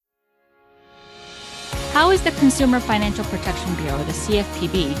How is the Consumer Financial Protection Bureau, the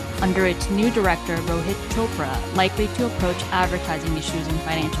CFPB, under its new director, Rohit Chopra, likely to approach advertising issues in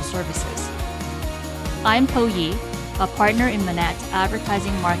financial services? I'm Po Yi, a partner in Manat's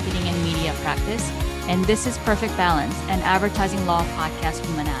Advertising, Marketing, and Media practice, and this is Perfect Balance, an advertising law podcast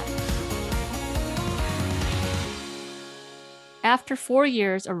from Manat. After 4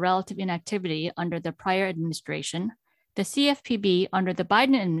 years of relative inactivity under the prior administration, the CFPB under the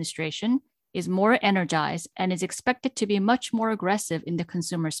Biden administration is more energized and is expected to be much more aggressive in the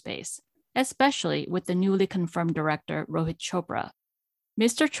consumer space, especially with the newly confirmed director, Rohit Chopra.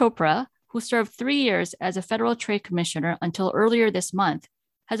 Mr. Chopra, who served 3 years as a federal trade commissioner until earlier this month,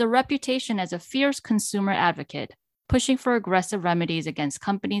 has a reputation as a fierce consumer advocate, pushing for aggressive remedies against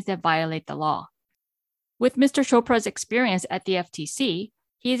companies that violate the law. With Mr. Chopra's experience at the FTC,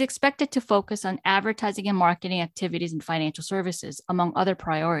 he is expected to focus on advertising and marketing activities in financial services, among other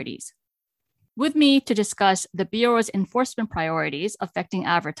priorities. With me to discuss the Bureau's enforcement priorities affecting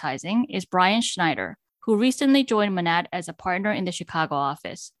advertising is Brian Schneider, who recently joined Manat as a partner in the Chicago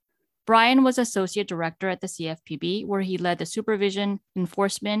office. Brian was Associate Director at the CFPB, where he led the Supervision,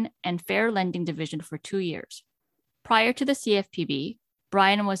 Enforcement, and Fair Lending Division for 2 years. Prior to the CFPB,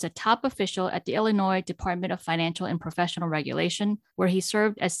 Brian was a top official at the Illinois Department of Financial and Professional Regulation, where he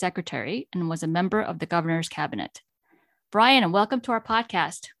served as secretary and was a member of the governor's cabinet. Brian, welcome to our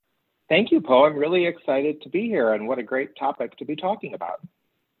podcast. Thank you, Po. I'm really excited to be here, and what a great topic to be talking about.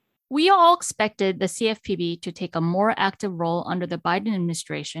 We all expected the CFPB to take a more active role under the Biden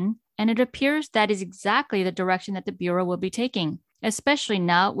administration, and it appears that is exactly the direction that the Bureau will be taking, especially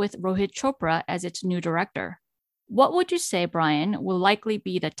now with Rohit Chopra as its new director. What would you say, Brian, will likely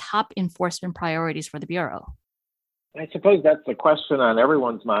be the top enforcement priorities for the Bureau? I suppose that's the question on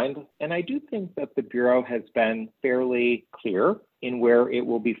everyone's mind, and I do think that the Bureau has been fairly clear in where it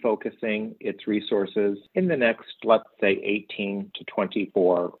will be focusing its resources in the next, let's say, 18 to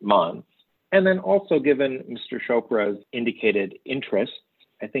 24 months. And then also, given Mr. Chopra's indicated interests,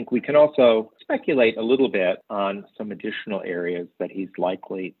 I think we can also speculate a little bit on some additional areas that he's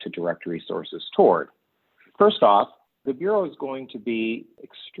likely to direct resources toward. First off, the Bureau is going to be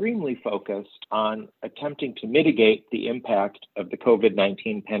extremely focused on attempting to mitigate the impact of the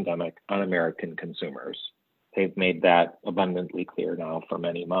COVID-19 pandemic on American consumers. They've made that abundantly clear now for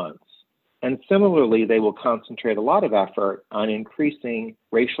many months. And similarly, they will concentrate a lot of effort on increasing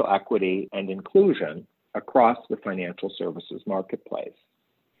racial equity and inclusion across the financial services marketplace.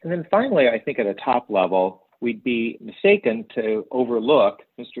 And then finally, I think at a top level, we'd be mistaken to overlook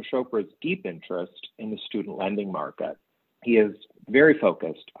Mr. Chopra's deep interest in the student lending market. He is very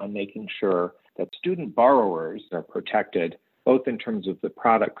focused on making sure that student borrowers are protected, both in terms of the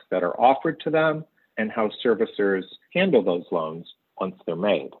products that are offered to them and how servicers handle those loans once they're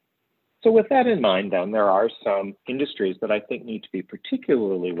made. So with that in mind, then, there are some industries that I think need to be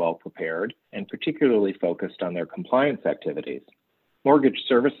particularly well prepared and particularly focused on their compliance activities. Mortgage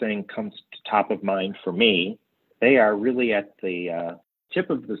servicing comes to top of mind for me. They are really at the tip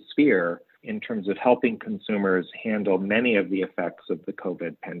of the spear in terms of helping consumers handle many of the effects of the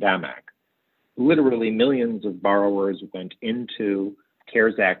COVID pandemic. Literally millions of borrowers went into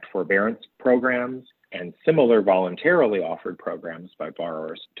CARES Act forbearance programs and similar voluntarily offered programs by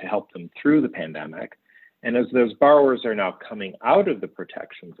borrowers to help them through the pandemic. And as those borrowers are now coming out of the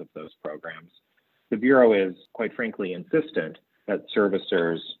protections of those programs, the Bureau is, quite frankly, insistent that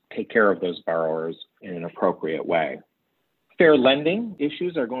servicers take care of those borrowers in an appropriate way. Fair lending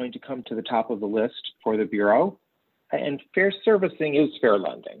issues are going to come to the top of the list for the Bureau, and fair servicing is fair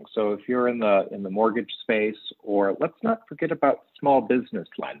lending. So if you're in the mortgage space, or let's not forget about small business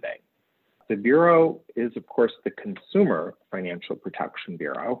lending. The Bureau is, of course, the Consumer Financial Protection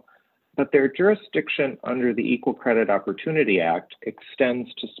Bureau, but their jurisdiction under the Equal Credit Opportunity Act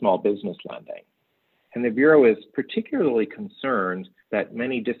extends to small business lending. And the Bureau is particularly concerned that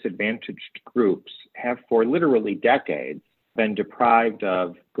many disadvantaged groups have for literally decades been deprived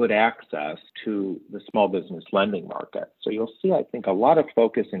of good access to the small business lending market. So you'll see, I think, a lot of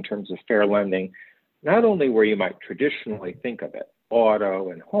focus in terms of fair lending, not only where you might traditionally think of it, auto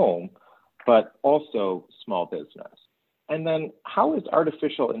and home, but also small business. And then how is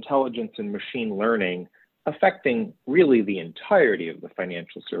artificial intelligence and machine learning affecting really the entirety of the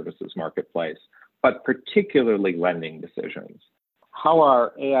financial services marketplace, but particularly lending decisions? How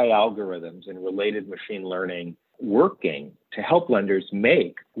are AI algorithms and related machine learning working to help lenders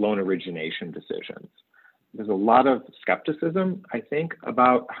make loan origination decisions? There's a lot of skepticism, I think,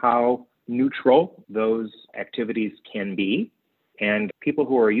 about how neutral those activities can be. And people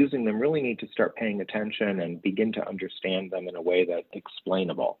who are using them really need to start paying attention and begin to understand them in a way that's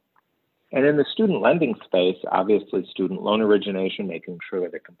explainable. And in the student lending space, obviously student loan origination, making sure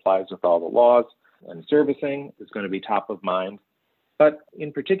that it complies with all the laws, and servicing is going to be top of mind. But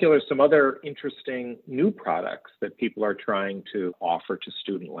in particular, some other interesting new products that people are trying to offer to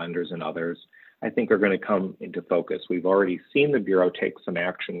student lenders and others, I think are going to come into focus. We've already seen the Bureau take some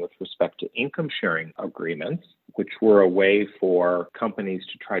action with respect to income sharing agreements, which were a way for companies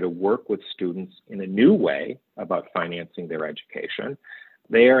to try to work with students in a new way about financing their education.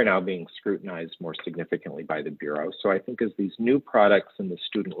 They are now being scrutinized more significantly by the Bureau. So I think as these new products in the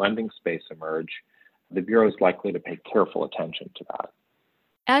student lending space emerge, the Bureau is likely to pay careful attention to that.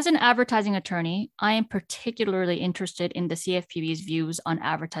 As an advertising attorney, I am particularly interested in the CFPB's views on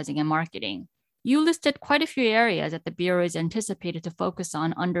advertising and marketing. You listed quite a few areas that the Bureau is anticipated to focus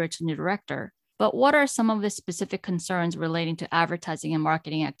on under its new director, but what are some of the specific concerns relating to advertising and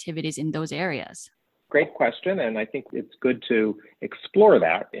marketing activities in those areas? Great question, and I think it's good to explore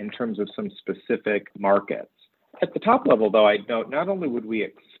that in terms of some specific markets. At the top level, though, I'd note not only would we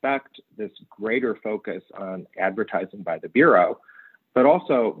expect this greater focus on advertising by the Bureau, but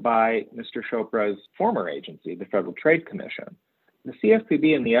also by Mr. Chopra's former agency, the Federal Trade Commission. The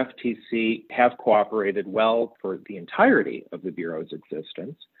CFPB and the FTC have cooperated well for the entirety of the Bureau's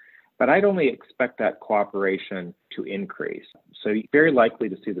existence, but I'd only expect that cooperation to increase. So you're very likely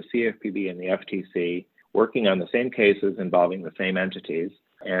to see the CFPB and the FTC working on the same cases involving the same entities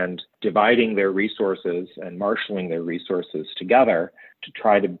and dividing their resources and marshaling their resources together to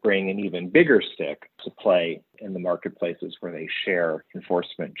try to bring an even bigger stick to play in the marketplaces where they share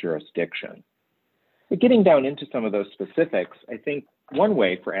enforcement jurisdiction. But getting down into some of those specifics, I think one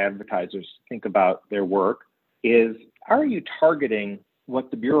way for advertisers to think about their work is, are you targeting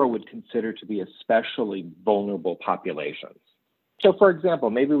what the Bureau would consider to be especially vulnerable populations? So for example,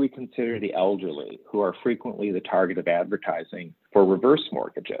 maybe we consider the elderly, who are frequently the target of advertising for reverse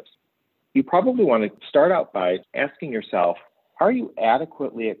mortgages. You probably want to start out by asking yourself, are you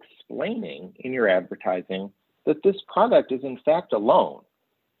adequately explaining in your advertising that this product is in fact a loan?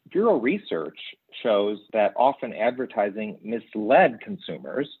 Bureau research shows that often advertising misled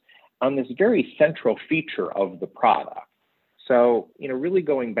consumers on this very central feature of the product. So, really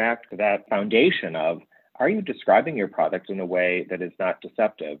going back to that foundation of, are you describing your product in a way that is not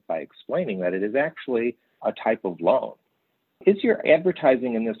deceptive by explaining that it is actually a type of loan? Is your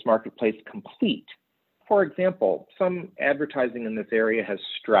advertising in this marketplace complete? For example, some advertising in this area has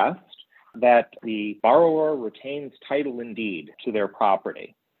stressed that the borrower retains title and deed to their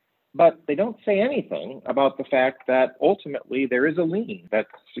property. But they don't say anything about the fact that ultimately there is a lien that's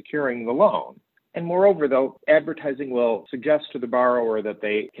securing the loan. And moreover, though, advertising will suggest to the borrower that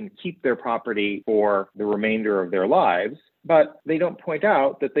they can keep their property for the remainder of their lives, but they don't point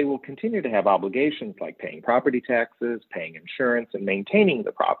out that they will continue to have obligations like paying property taxes, paying insurance, and maintaining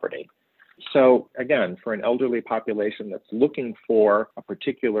the property. So again, for an elderly population that's looking for a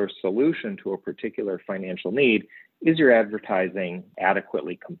particular solution to a particular financial need, is your advertising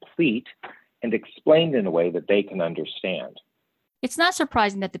adequately complete and explained in a way that they can understand? It's not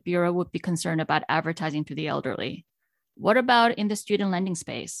surprising that the Bureau would be concerned about advertising to the elderly. What about in the student lending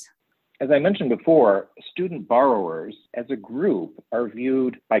space? As I mentioned before, student borrowers as a group are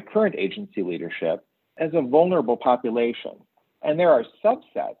viewed by current agency leadership as a vulnerable population. And there are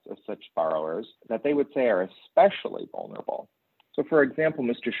subsets of such borrowers that they would say are especially vulnerable. So for example,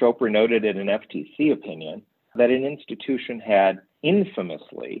 Mr. Chopra noted in an FTC opinion that an institution had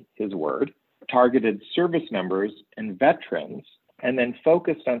infamously, his word, targeted service members and veterans, and then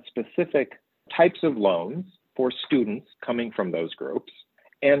focused on specific types of loans for students coming from those groups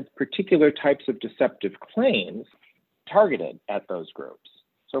and particular types of deceptive claims targeted at those groups.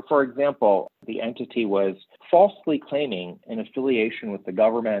 So for example, the entity was falsely claiming an affiliation with the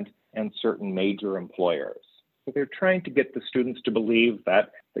government and certain major employers. So they're trying to get the students to believe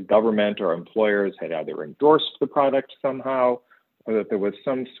that the government or employers had either endorsed the product somehow, or that there was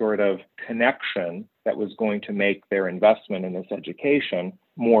some sort of connection that was going to make their investment in this education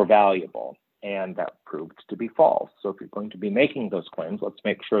more valuable. And that proved to be false. So if you're going to be making those claims, let's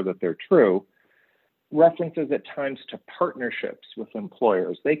make sure that they're true. References at times to partnerships with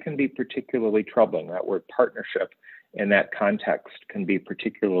employers, they can be particularly troubling. That word partnership in that context can be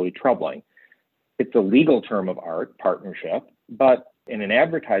particularly troubling. It's a legal term of art, partnership, but in an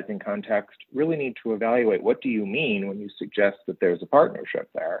advertising context, really need to evaluate, what do you mean when you suggest that there's a partnership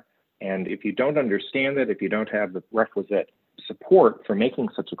there? And if you don't understand it, if you don't have the requisite support for making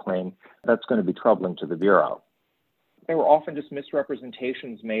such a claim, that's going to be troubling to the Bureau. There were often just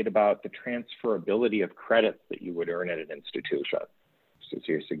misrepresentations made about the transferability of credits that you would earn at an institution. resources.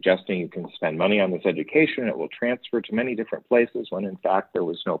 You're suggesting you can spend money on this education, it will transfer to many different places, when in fact there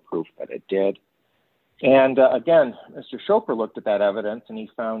was no proof that it did. And again, Mr. Schoper looked at that evidence and he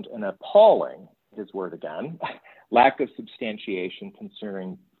found an appalling, his word again, lack of substantiation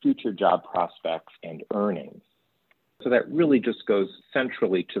concerning future job prospects and earnings. So that really just goes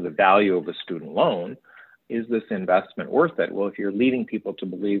centrally to the value of a student loan. Is this investment worth it? Well, if you're leading people to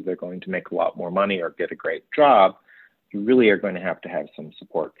believe they're going to make a lot more money or get a great job, you really are going to have some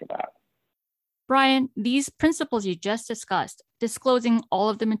support for that. Brian, these principles you just discussed, disclosing all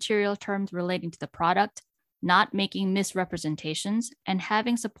of the material terms relating to the product, not making misrepresentations, and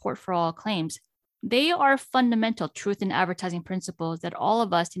having support for all claims, they are fundamental truth in advertising principles that all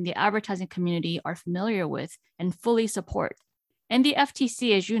of us in the advertising community are familiar with and fully support. And the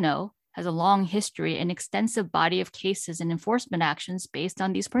FTC, as you know, has a long history and extensive body of cases and enforcement actions based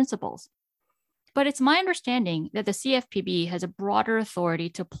on these principles. But it's my understanding that the CFPB has a broader authority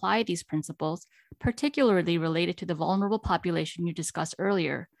to apply these principles, particularly related to the vulnerable population you discussed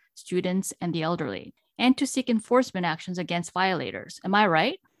earlier, students and the elderly, and to seek enforcement actions against violators. Am I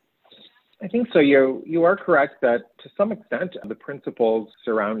right? I think so. You are correct that to some extent, the principles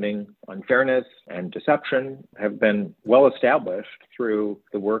surrounding unfairness and deception have been well established through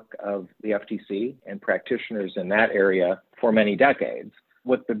the work of the FTC and practitioners in that area for many decades.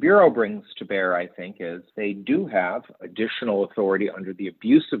 What the Bureau brings to bear, I think, is they do have additional authority under the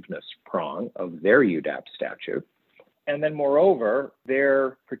abusiveness prong of their UDAP statute. And then moreover,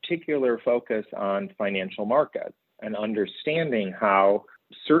 their particular focus on financial markets and understanding how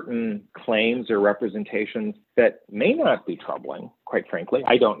certain claims or representations that may not be troubling, quite frankly.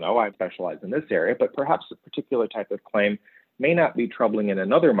 I don't know, I specialize in this area, but perhaps a particular type of claim may not be troubling in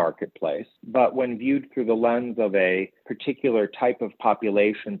another marketplace, but when viewed through the lens of a particular type of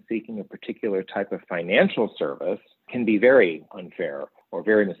population seeking a particular type of financial service, can be very unfair or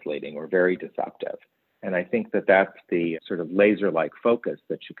very misleading or very deceptive. And I think that that's the sort of laser-like focus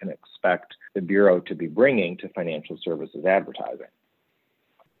that you can expect the Bureau to be bringing to financial services advertising.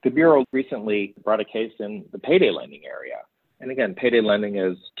 The Bureau recently brought a case in the payday lending area. And again, payday lending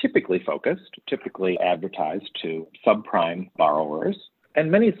is typically advertised to subprime borrowers. And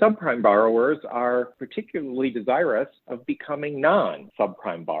many subprime borrowers are particularly desirous of becoming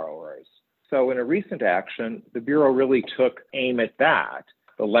non-subprime borrowers. So in a recent action, the Bureau really took aim at that.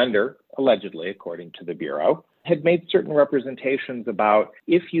 The lender, allegedly, according to the Bureau, had made certain representations about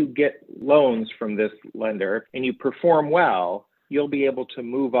if you get loans from this lender and you perform well, you'll be able to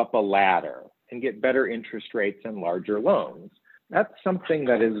move up a ladder and get better interest rates and larger loans. That's something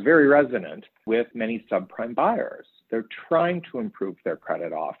that is very resonant with many subprime buyers. They're trying to improve their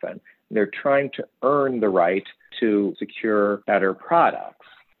credit often. They're trying to earn the right to secure better products.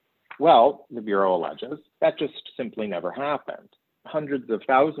 Well, the Bureau alleges that just simply never happened. Hundreds of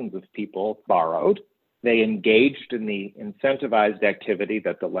thousands of people borrowed. They engaged in the incentivized activity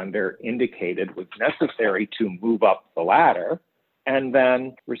that the lender indicated was necessary to move up the ladder, and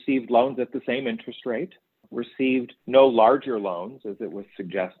then received loans at the same interest rate, received no larger loans as it was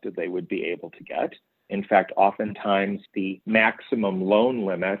suggested they would be able to get. In fact, oftentimes the maximum loan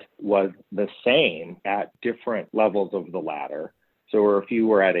limit was the same at different levels of the ladder. So if you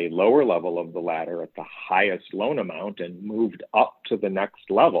were at a lower level of the ladder at the highest loan amount and moved up to the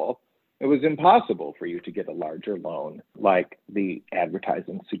next level, it was impossible for you to get a larger loan like the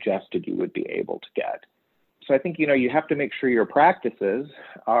advertising suggested you would be able to get. So I think, you have to make sure your practices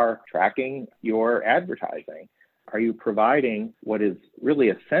are tracking your advertising. Are you providing what is really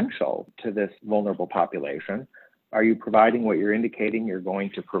essential to this vulnerable population? Are you providing what you're indicating you're going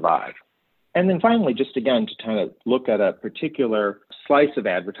to provide? And then finally, just again, to kind of look at a particular slice of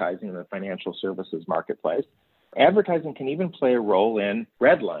advertising in the financial services marketplace, advertising can even play a role in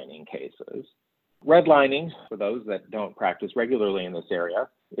redlining cases. Redlining, for those that don't practice regularly in this area,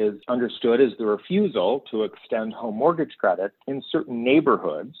 is understood as the refusal to extend home mortgage credit in certain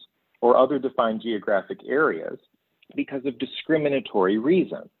neighborhoods or other defined geographic areas because of discriminatory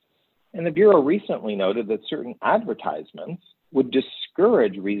reasons. And the Bureau recently noted that certain advertisements would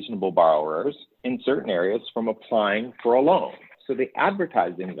discourage reasonable borrowers in certain areas from applying for a loan. So the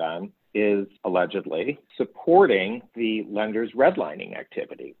advertising then is allegedly supporting the lender's redlining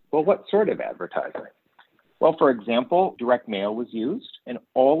activity. Well, what sort of advertising? Well, for example, direct mail was used, and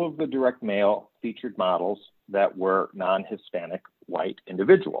all of the direct mail featured models that were non-Hispanic white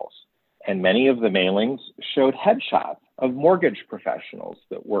individuals. And many of the mailings showed headshots of mortgage professionals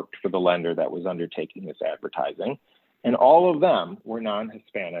that worked for the lender that was undertaking this advertising. And all of them were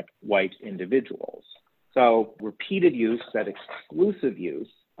non-Hispanic white individuals. So repeated use, that exclusive use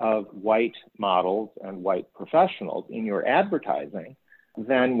of white models and white professionals in your advertising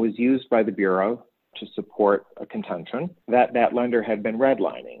then was used by the Bureau to support a contention that that lender had been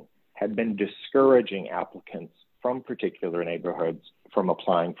redlining, had been discouraging applicants from particular neighborhoods from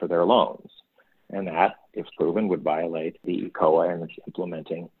applying for their loans. And that, if proven, would violate the ECOA and its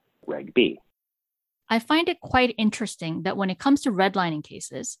implementing Reg B. I find it quite interesting that when it comes to redlining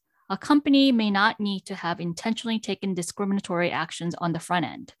cases, a company may not need to have intentionally taken discriminatory actions on the front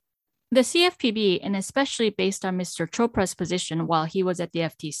end. The CFPB, and especially based on Mr. Chopra's position while he was at the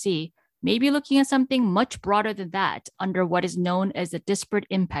FTC, may be looking at something much broader than that under what is known as the disparate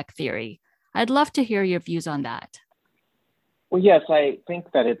impact theory. I'd love to hear your views on that. Well, yes, I think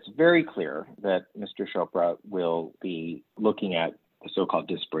that it's very clear that Mr. Chopra will be looking at the so-called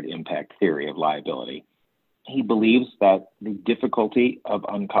disparate impact theory of liability. He believes that the difficulty of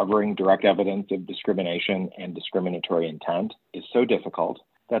uncovering direct evidence of discrimination and discriminatory intent is so difficult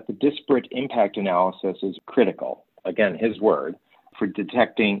that the disparate impact analysis is critical, again, his word, for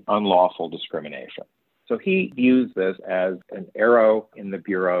detecting unlawful discrimination. So he views this as an arrow in the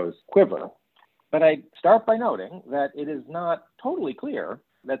Bureau's quiver. But I start by noting that it is not totally clear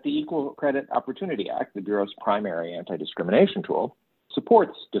that the Equal Credit Opportunity Act, the Bureau's primary anti-discrimination tool,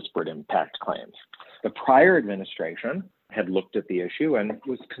 supports disparate impact claims. The prior administration had looked at the issue and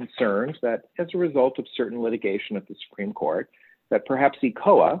was concerned that as a result of certain litigation at the Supreme Court, that perhaps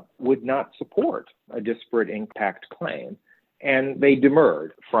ECOA would not support a disparate impact claim. And they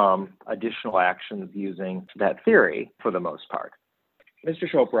demurred from additional actions using that theory for the most part. Mr.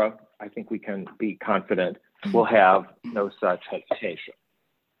 Chopra, I think we can be confident, will have no such hesitation.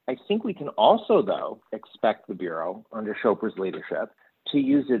 I think we can also, though, expect the Bureau, under Chopra's leadership, to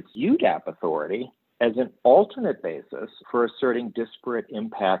use its UDAP authority as an alternate basis for asserting disparate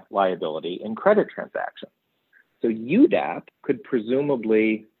impact liability in credit transactions. So UDAP could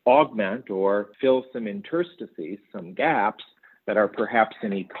presumably augment or fill some interstices, some gaps that are perhaps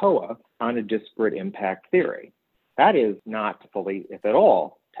in ECOA on a disparate impact theory. That is not fully, if at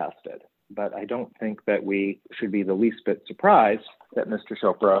all, tested. But I don't think that we should be the least bit surprised that Mr.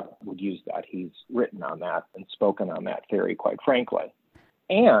 Chopra would use that. He's written on that and spoken on that theory, quite frankly.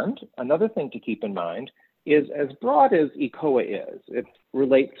 And another thing to keep in mind is as broad as ECOA is, it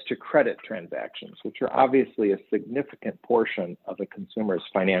relates to credit transactions, which are obviously a significant portion of a consumer's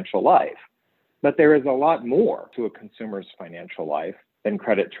financial life. But there is a lot more to a consumer's financial life than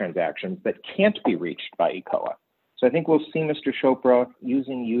credit transactions that can't be reached by ECOA. So I think we'll see Mr. Chopra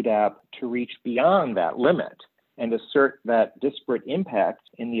using UDAP to reach beyond that limit and assert that disparate impact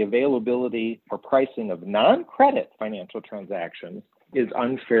in the availability or pricing of non-credit financial transactions is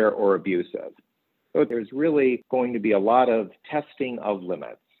unfair or abusive. So there's really going to be a lot of testing of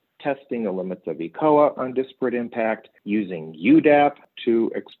limits, testing the limits of ECOA on disparate impact, using UDAP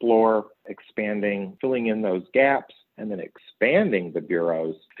to explore expanding, filling in those gaps, and then expanding the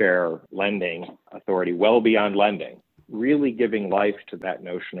Bureau's fair lending authority well beyond lending, really giving life to that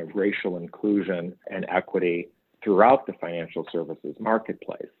notion of racial inclusion and equity throughout the financial services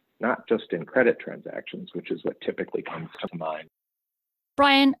marketplace, not just in credit transactions, which is what typically comes to mind.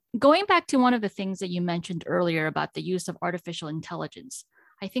 Brian, going back to one of the things that you mentioned earlier about the use of artificial intelligence,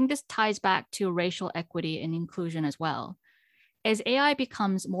 I think this ties back to racial equity and inclusion as well. As AI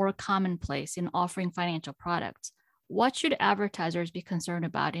becomes more commonplace in offering financial products, what should advertisers be concerned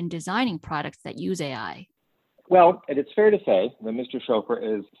about in designing products that use AI? Well, it's fair to say that Mr.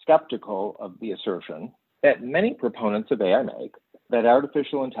 Chopra is skeptical of the assertion that many proponents of AI make that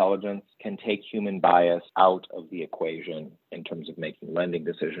artificial intelligence can take human bias out of the equation in terms of making lending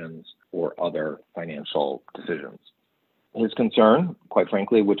decisions or other financial decisions. His concern, quite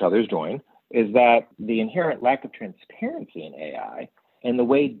frankly, which others join, is that the inherent lack of transparency in AI and the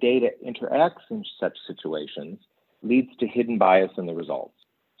way data interacts in such situations leads to hidden bias in the results.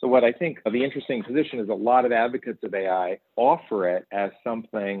 So what I think of the interesting position is a lot of advocates of AI offer it as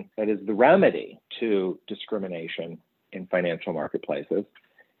something that is the remedy to discrimination in financial marketplaces.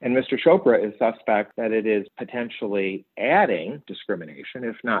 And Mr. Chopra is suspect that it is potentially adding discrimination,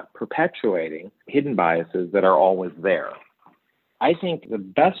 if not perpetuating hidden biases that are always there. I think the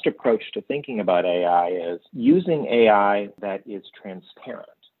best approach to thinking about AI is using AI that is transparent.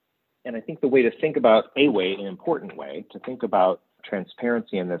 And I think the way to think about an important way to think about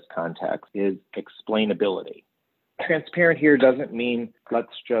transparency in this context is explainability. Transparent here doesn't mean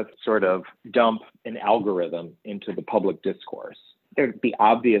let's just sort of dump an algorithm into the public discourse. There'd be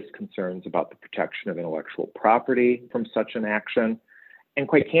obvious concerns about the protection of intellectual property from such an action. And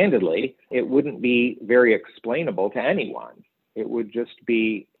quite candidly, it wouldn't be very explainable to anyone. It would just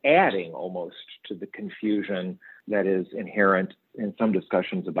be adding almost to the confusion that is inherent in some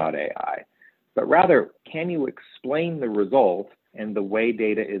discussions about AI. But rather, can you explain the result and the way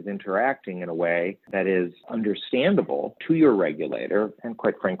data is interacting in a way that is understandable to your regulator and,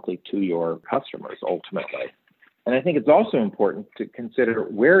 quite frankly, to your customers ultimately. And I think it's also important to consider,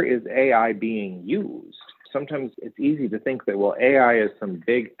 where is AI being used? Sometimes it's easy to think that, well, AI is some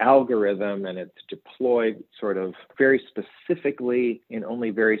big algorithm and it's deployed sort of very specifically in only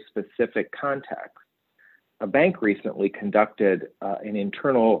very specific contexts. A bank recently conducted an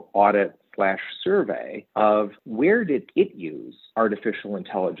internal audit/survey of where did it use artificial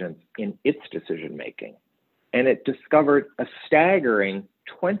intelligence in its decision making. And it discovered a staggering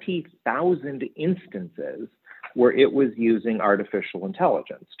 20,000 instances where it was using artificial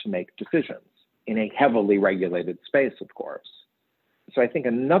intelligence to make decisions in a heavily regulated space, of course. So I think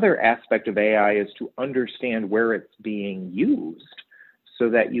another aspect of AI is to understand where it's being used so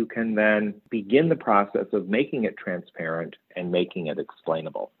that you can then begin the process of making it transparent and making it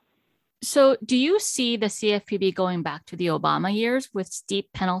explainable. So do you see the CFPB going back to the Obama years with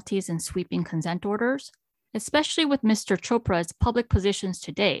steep penalties and sweeping consent orders? Especially with Mr. Chopra's public positions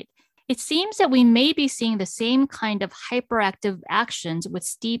to date, it seems that we may be seeing the same kind of hyperactive actions with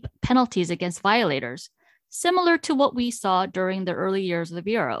steep penalties against violators, similar to what we saw during the early years of the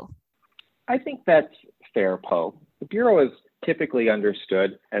Bureau. I think that's fair, Poe. The Bureau is typically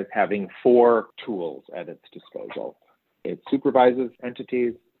understood as having 4 tools at its disposal. It supervises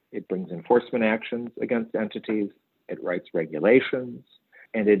entities, it brings enforcement actions against entities, it writes regulations,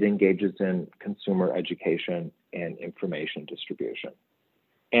 and it engages in consumer education and information distribution.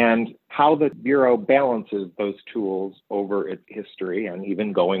 And how the Bureau balances those tools over its history and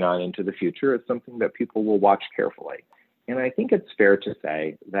even going on into the future is something that people will watch carefully. And I think it's fair to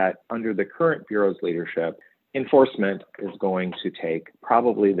say that under the current Bureau's leadership, enforcement is going to take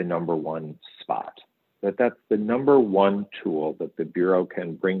probably the number 1 spot. That's the number 1 tool that the Bureau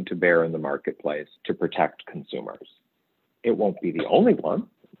can bring to bear in the marketplace to protect consumers. It won't be the only one.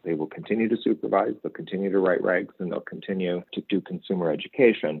 They will continue to supervise, they'll continue to write regs, and they'll continue to do consumer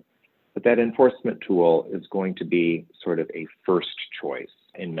education. But that enforcement tool is going to be sort of a first choice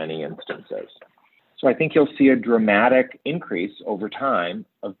in many instances. So I think you'll see a dramatic increase over time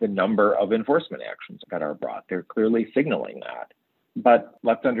of the number of enforcement actions that are brought. They're clearly signaling that. But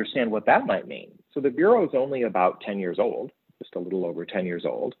let's understand what that might mean. So the Bureau is only about 10 years old, just a little over 10 years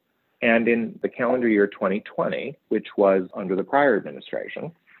old. And in the calendar year 2020, which was under the prior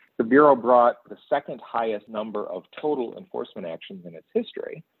administration, the Bureau brought the second highest number of total enforcement actions in its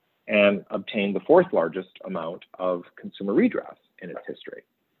history and obtained the 4th largest amount of consumer redress in its history.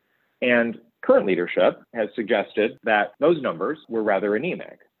 And current leadership has suggested that those numbers were rather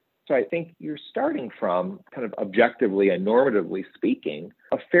anemic. So I think you're starting from, kind of objectively and normatively speaking,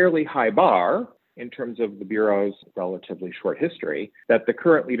 a fairly high bar in terms of the Bureau's relatively short history that the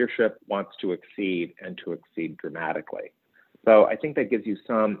current leadership wants to exceed, and to exceed dramatically. So I think that gives you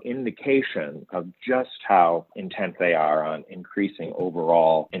some indication of just how intent they are on increasing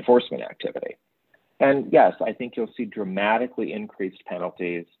overall enforcement activity. And yes, I think you'll see dramatically increased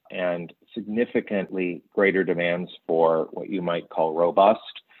penalties and significantly greater demands for what you might call robust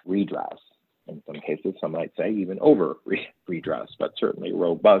redress. In some cases, some might say even over redress, but certainly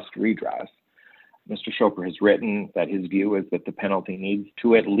robust redress. Mr. Chopra has written that his view is that the penalty needs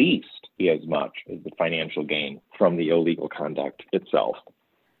to at least be as much as the financial gain from the illegal conduct itself.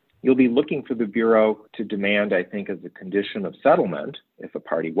 You'll be looking for the Bureau to demand, I think, as a condition of settlement, if a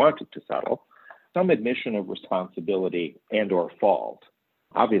party wanted to settle, some admission of responsibility and or fault.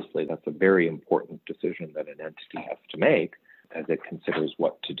 Obviously, that's a very important decision that an entity has to make as it considers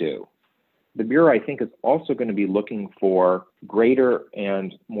what to do. The Bureau, I think, is also going to be looking for greater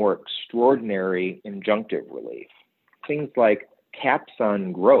and more extraordinary injunctive relief. Things like caps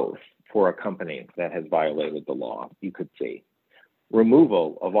on growth for a company that has violated the law, you could see.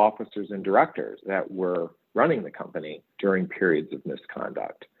 Removal of officers and directors that were running the company during periods of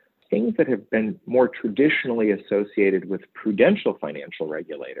misconduct. Things that have been more traditionally associated with prudential financial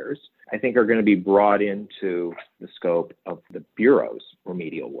regulators, I think, are going to be brought into the scope of the Bureau's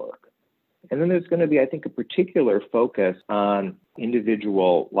remedial work. And then there's going to be, I think, a particular focus on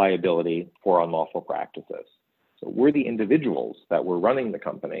individual liability for unlawful practices. So were the individuals that were running the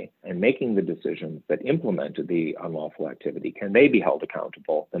company and making the decisions that implemented the unlawful activity, can they be held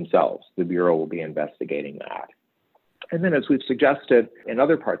accountable themselves? The Bureau will be investigating that. And then, as we've suggested in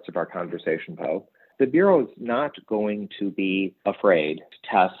other parts of our conversation, Poe, the Bureau is not going to be afraid to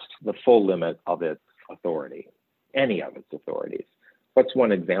test the full limit of its authority, any of its authorities. What's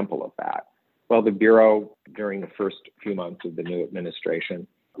one example of that? Well, the Bureau, during the first few months of the new administration,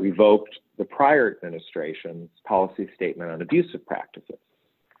 revoked the prior administration's policy statement on abusive practices.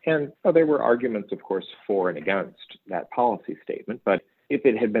 And there were arguments, of course, for and against that policy statement, but if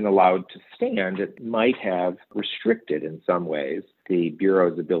it had been allowed to stand, it might have restricted in some ways the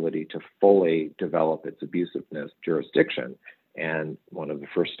Bureau's ability to fully develop its abusiveness jurisdiction. And one of the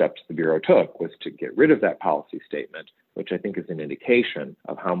first steps the Bureau took was to get rid of that policy statement, which I think is an indication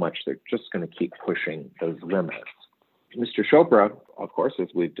of how much they're just going to keep pushing those limits. Mr. Chopra, of course, as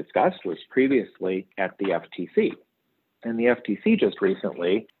we've discussed, was previously at the FTC. And the FTC just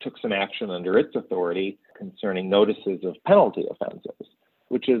recently took some action under its authority concerning notices of penalty offenses,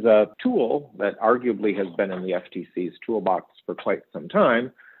 which is a tool that arguably has been in the FTC's toolbox for quite some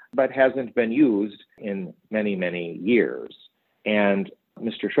time, but hasn't been used in many, many years. And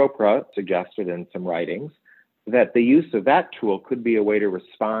Mr. Chopra suggested in some writings that the use of that tool could be a way to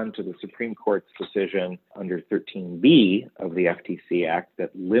respond to the Supreme Court's decision under 13B of the FTC Act that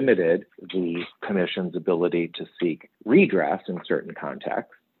limited the Commission's ability to seek redress in certain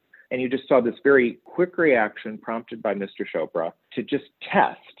contexts. And you just saw this very quick reaction prompted by Mr. Chopra to just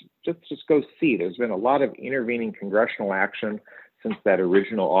test, just go see. There's been a lot of intervening congressional action since that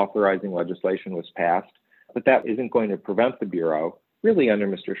original authorizing legislation was passed, but that isn't going to prevent the Bureau, really under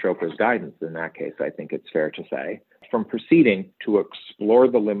Mr. Chopra's guidance in that case, I think it's fair to say, from proceeding to explore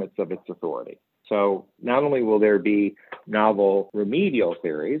the limits of its authority. So not only will there be novel remedial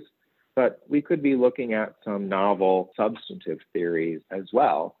theories, but we could be looking at some novel substantive theories as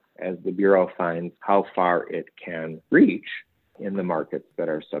well, as the Bureau finds how far it can reach in the markets that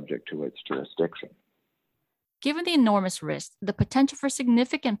are subject to its jurisdiction. Given the enormous risk, the potential for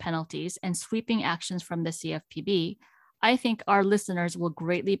significant penalties, and sweeping actions from the CFPB, I think our listeners will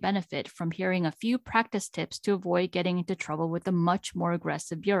greatly benefit from hearing a few practice tips to avoid getting into trouble with a much more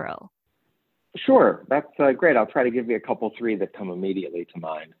aggressive Bureau. Sure, that's great. I'll try to give you three that come immediately to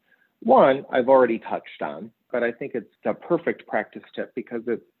mind. One, I've already touched on, but I think it's a perfect practice tip because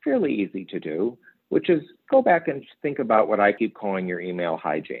it's fairly easy to do, which is go back and think about what I keep calling your email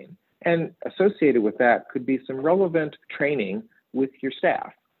hygiene. And associated with that could be some relevant training with your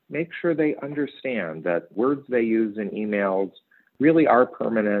staff. Make sure they understand that words they use in emails really are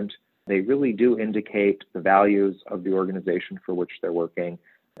permanent. They really do indicate the values of the organization for which they're working.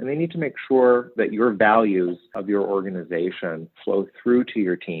 And they need to make sure that your values of your organization flow through to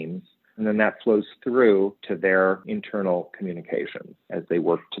your teams, and then that flows through to their internal communications as they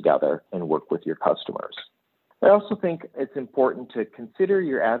work together and work with your customers. I also think it's important to consider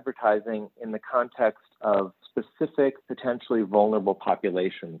your advertising in the context of specific, potentially vulnerable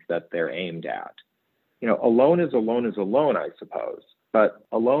populations that they're aimed at. A loan is a loan is a loan, I suppose, but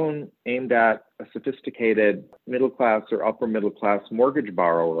a loan aimed at a sophisticated middle-class or upper-middle-class mortgage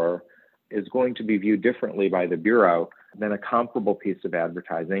borrower is going to be viewed differently by the Bureau than a comparable piece of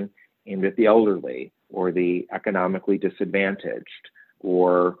advertising aimed at the elderly or the economically disadvantaged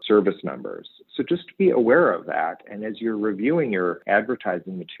or service members. So just be aware of that. And as you're reviewing your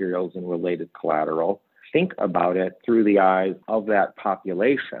advertising materials and related collateral, think about it through the eyes of that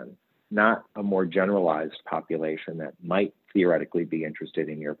population, not a more generalized population that might theoretically be interested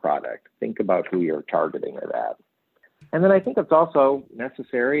in your product. Think about who you're targeting at that. And then I think it's also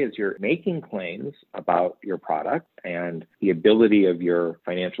necessary as you're making claims about your product and the ability of your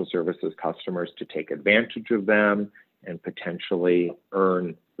financial services customers to take advantage of them and potentially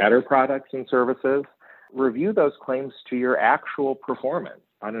earn better products and services, review those claims to your actual performance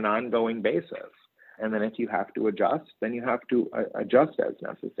on an ongoing basis. And then if you have to adjust, then you have to adjust as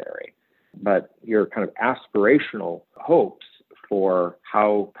necessary. But your kind of aspirational hopes for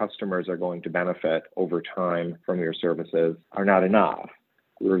how customers are going to benefit over time from your services are not enough.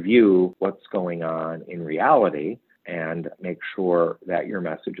 Review what's going on in reality and make sure that your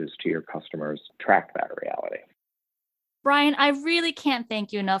messages to your customers track that reality. Brian, I really can't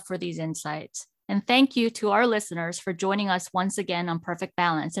thank you enough for these insights. And thank you to our listeners for joining us once again on Perfect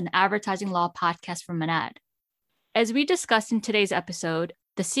Balance, an advertising law podcast from Manatt. As we discussed in today's episode,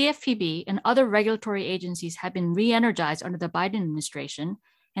 the CFPB and other regulatory agencies have been re-energized under the Biden administration,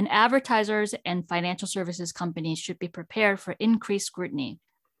 and advertisers and financial services companies should be prepared for increased scrutiny.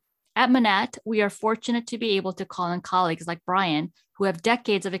 At Manatt, we are fortunate to be able to call on colleagues like Brian, who have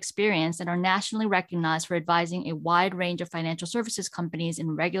decades of experience and are nationally recognized for advising a wide range of financial services companies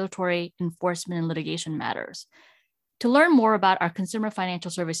in regulatory, enforcement, and litigation matters. To learn more about our consumer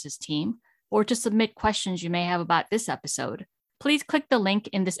financial services team, or to submit questions you may have about this episode, please click the link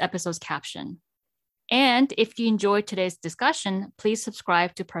in this episode's caption. And if you enjoyed today's discussion, please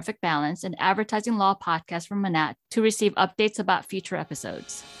subscribe to Perfect Balance, an advertising law podcast from Manatt, to receive updates about future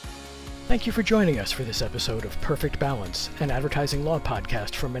episodes. Thank you for joining us for this episode of Perfect Balance, an advertising law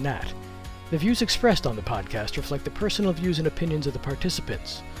podcast from Manatt. The views expressed on the podcast reflect the personal views and opinions of the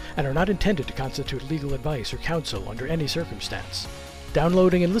participants and are not intended to constitute legal advice or counsel under any circumstance.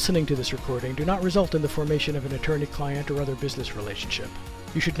 Downloading and listening to this recording do not result in the formation of an attorney-client or other business relationship.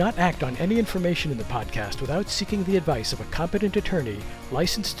 You should not act on any information in the podcast without seeking the advice of a competent attorney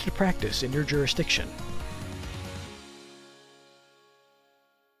licensed to practice in your jurisdiction.